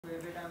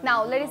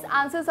Now let us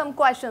answer some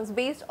questions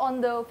based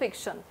on the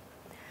fiction.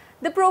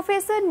 The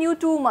professor knew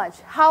too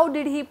much. How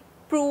did he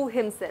prove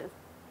himself?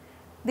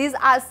 These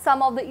are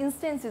some of the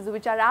instances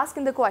which are asked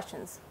in the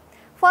questions.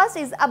 First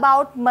is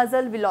about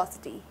muzzle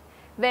velocity.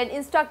 When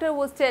instructor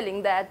was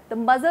telling that the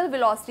muzzle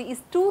velocity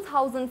is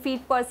 2000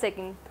 feet per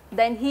second,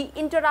 then he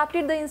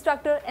interrupted the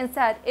instructor and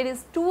said it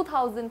is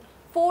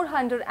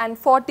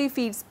 2440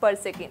 feet per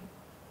second.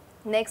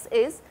 Next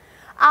is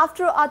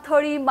after a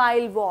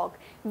 30-mile walk,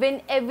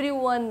 when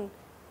everyone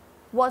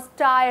was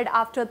tired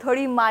after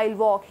 30-mile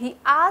walk, he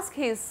asked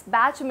his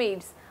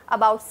batchmates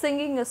about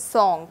singing a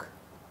song.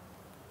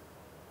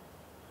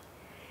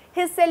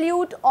 His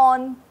salute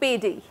on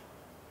payday.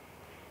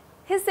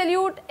 His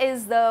salute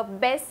is the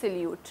best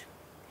salute.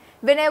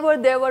 Whenever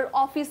there were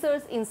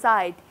officers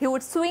inside, he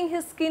would swing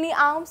his skinny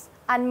arms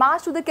and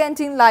march to the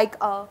canteen like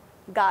a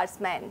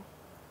guardsman.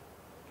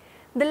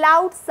 The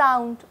loud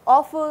sound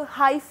of a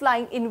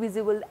high-flying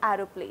invisible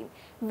aeroplane.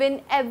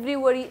 When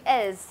everybody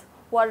else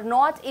were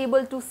not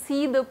able to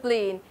see the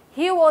plane,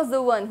 he was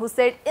the one who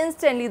said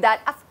instantly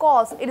that of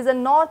course it is a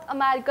North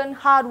American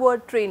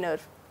Harvard trainer.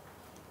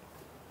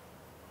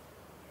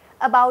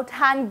 About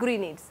hand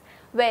grenades.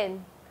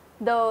 When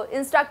the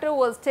instructor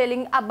was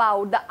telling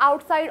about the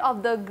outside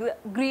of the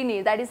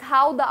grenade, that is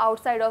how the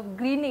outside of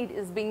grenade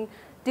is being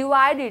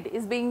divided,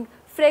 is being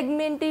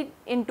fragmented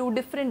into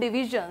different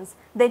divisions,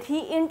 then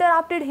he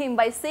interrupted him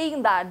by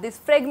saying that these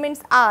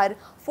fragments are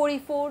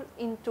 44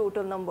 in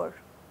total number.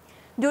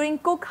 During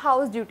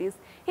cookhouse duties,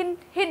 he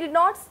did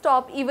not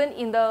stop even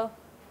in the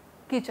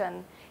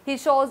kitchen. He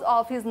shows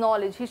off his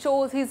knowledge. He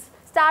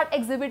start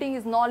exhibiting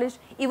his knowledge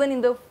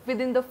even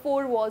within the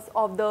four walls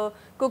of the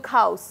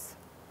cookhouse.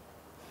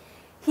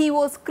 He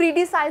was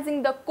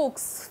criticizing the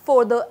cooks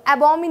for the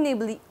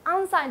abominably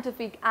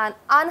unscientific and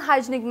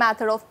unhygienic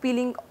method of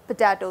peeling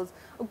potatoes.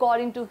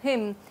 According to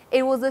him,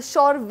 it was a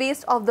sure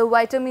waste of the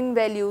vitamin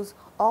values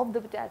of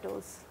the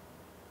potatoes.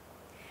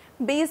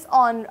 Based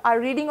on our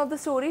reading of the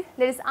story,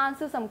 let us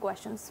answer some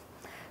questions.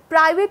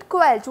 Private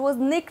Quelch was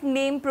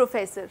nicknamed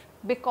Professor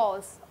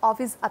because of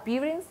his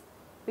appearance,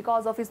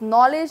 because of his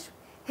knowledge,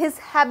 his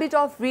habit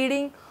of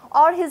reading,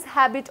 or his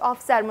habit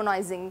of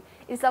sermonizing.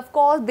 It's of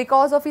course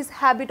because of his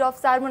habit of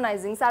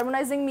sermonizing.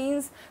 Sermonizing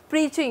means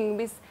preaching,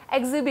 means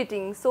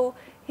exhibiting. So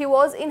he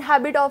was in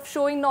habit of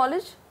showing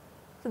knowledge.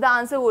 So the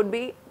answer would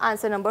be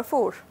answer number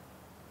 4.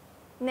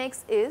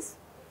 Next is,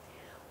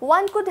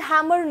 one could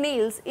hammer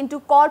nails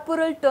into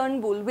Corporal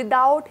Turnbull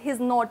without his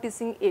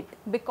noticing it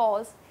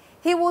because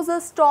he was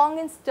a strong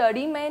and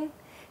sturdy man.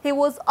 He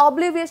was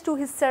oblivious to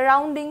his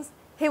surroundings.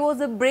 He was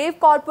a brave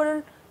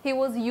corporal. He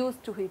was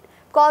used to it.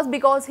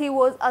 Because he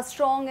was a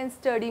strong and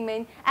sturdy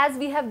man, as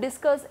we have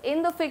discussed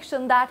in the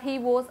fiction that he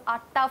was a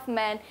tough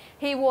man,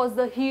 he was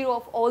the hero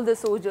of all the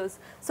soldiers.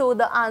 So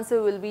the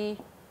answer will be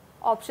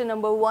option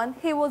number 1,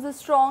 he was a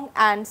strong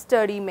and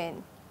sturdy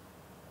man.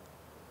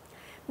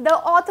 The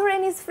author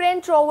and his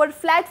friend Trower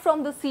fled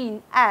from the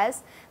scene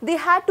as they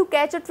had to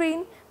catch a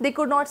train. They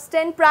could not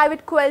stand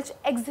Private Quelch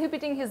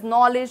exhibiting his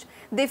knowledge.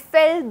 They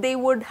felt they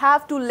would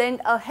have to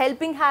lend a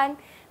helping hand.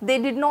 They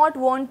did not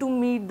want to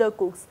meet the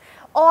cooks.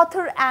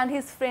 Author and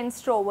his friend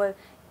Trower,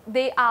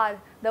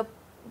 the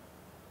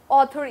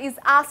author is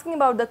asking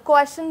about the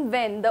question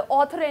when the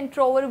author and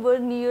Trower were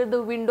near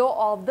the window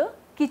of the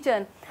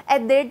kitchen.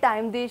 At that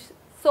time, they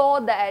saw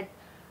that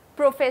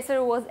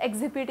professor was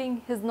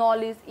exhibiting his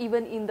knowledge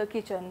even in the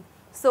kitchen.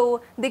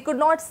 So they could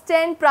not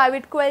stand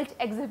Private Quelch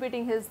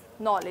exhibiting his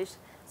knowledge.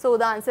 So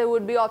the answer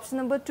would be option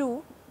number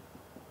 2.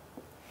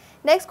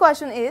 Next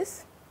question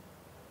is,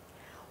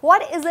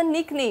 what is a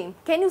nickname?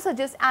 Can you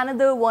suggest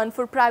another one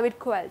for Private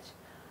Quelch?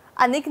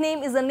 A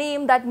nickname is a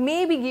name that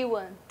may be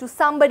given to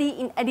somebody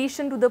in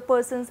addition to the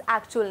person's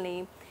actual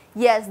name.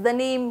 Yes, the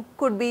name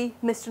could be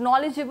Mr.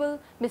 Knowledgeable,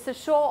 Mr.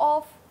 Show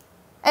Off,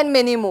 and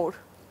many more.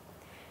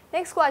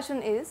 Next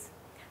question is,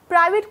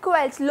 Private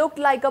Quelch looked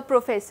like a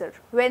professor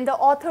when the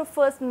author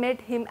first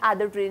met him at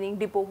the training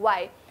depot.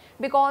 Why?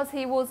 Because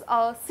he was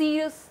a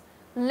serious,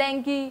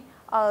 lanky,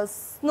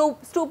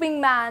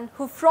 stooping man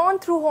who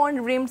frowned through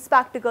horn-rimmed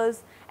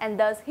spectacles, and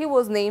thus he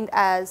was named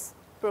as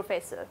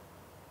Professor.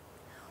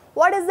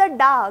 What does the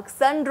dark,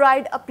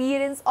 sun-dried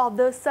appearance of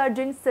the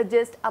sergeant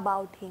suggest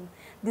about him?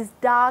 This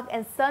dark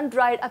and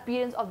sun-dried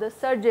appearance of the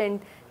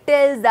sergeant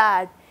tells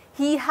that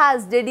he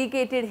has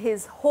dedicated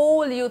his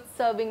whole youth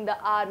serving the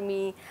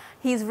army.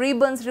 His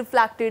ribbons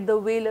reflected the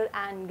valor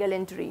and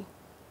gallantry.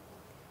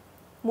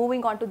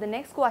 Moving on to the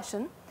next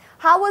question.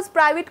 How was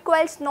Private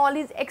Quelch's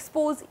knowledge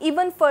exposed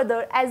even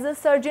further as the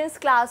sergeant's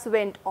class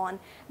went on?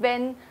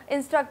 When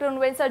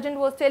sergeant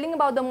was telling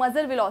about the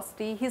muzzle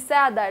velocity, he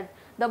said that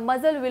the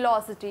muzzle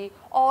velocity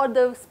or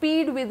the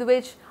speed with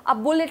which a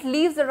bullet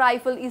leaves the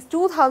rifle is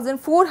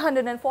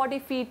 2440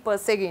 feet per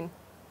second.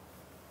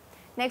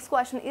 Next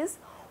question is,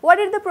 what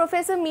did the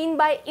professor mean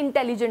by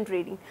intelligent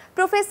reading?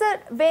 Professor,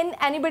 when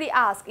anybody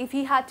asked if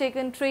he had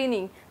taken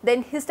training,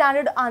 then his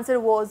standard answer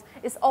was,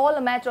 it's all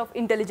a matter of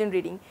intelligent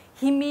reading.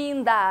 He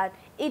means that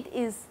it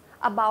is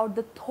about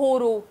the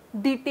thorough,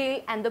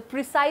 detailed and the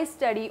precise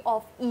study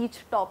of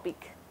each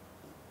topic.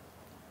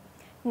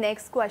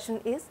 Next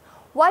question is,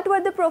 what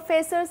were the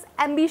professor's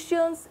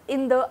ambitions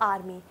in the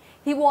army?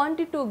 He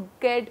wanted to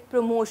get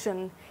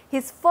promotion.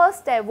 His first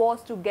step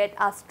was to get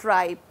a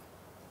stripe.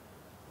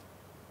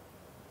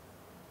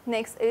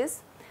 Next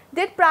is,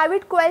 did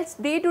Private Quelch's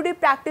day-to-day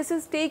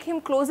practices take him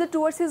closer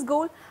towards his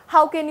goal?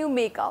 How can you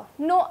make out?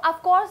 No,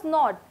 of course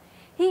not.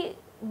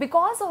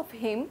 Because of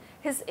him,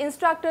 his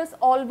instructors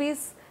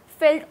always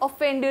felt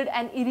offended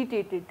and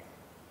irritated.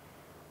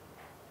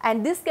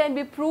 And this can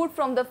be proved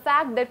from the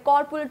fact that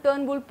Corporal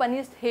Turnbull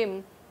punished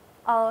him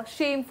a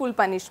shameful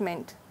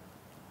punishment.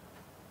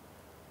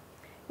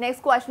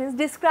 Next question is,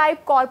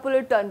 describe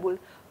Corporal Turnbull.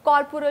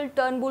 Corporal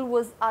Turnbull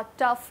was a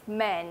tough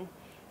man.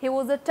 He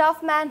was a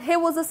tough man, he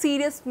was a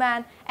serious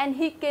man, and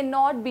he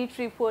cannot be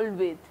trifled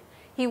with.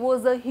 He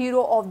was the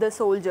hero of the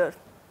soldier.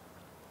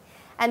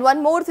 And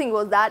one more thing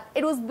was that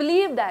it was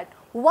believed that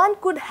one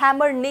could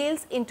hammer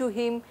nails into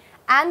him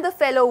and the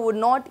fellow would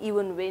not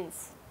even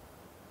wince.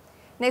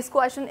 Next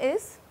question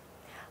is,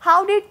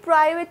 how did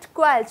Private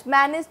Quelch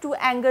manage to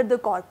anger the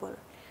corporal?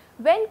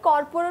 When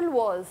corporal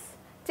was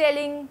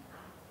telling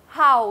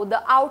how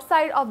the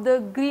outside of the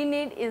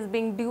grenade is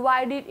being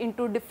divided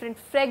into different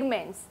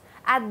fragments,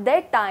 at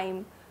that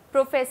time,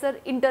 professor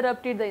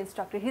interrupted the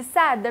instructor. He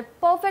said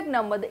that perfect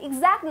number, the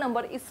exact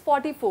number is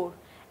 44.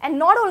 And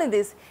not only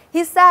this,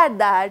 he said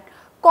that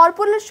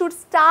corporal should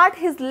start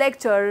his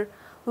lecture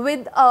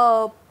with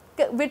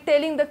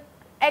telling the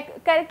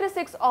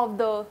characteristics of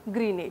the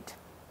grenade.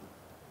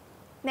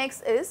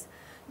 Next is,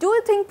 do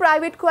you think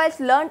Private Quelch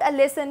learned a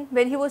lesson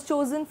when he was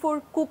chosen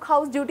for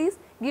cookhouse duties?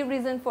 Give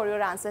reason for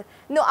your answer.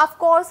 No, of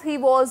course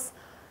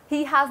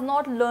he has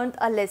not learned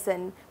a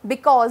lesson,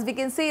 because we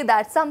can say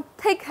that some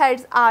thick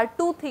heads are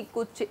too thick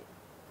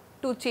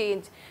to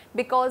change,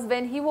 because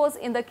when he was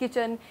in the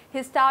kitchen,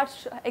 he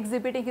starts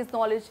exhibiting his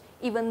knowledge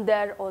even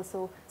there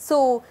also.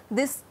 So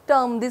this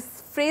term, this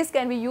phrase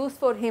can be used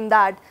for him,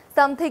 that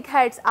some thick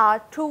heads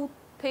are too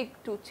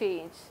thick to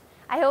change.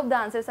 I hope the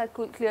answers are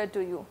clear to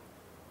you.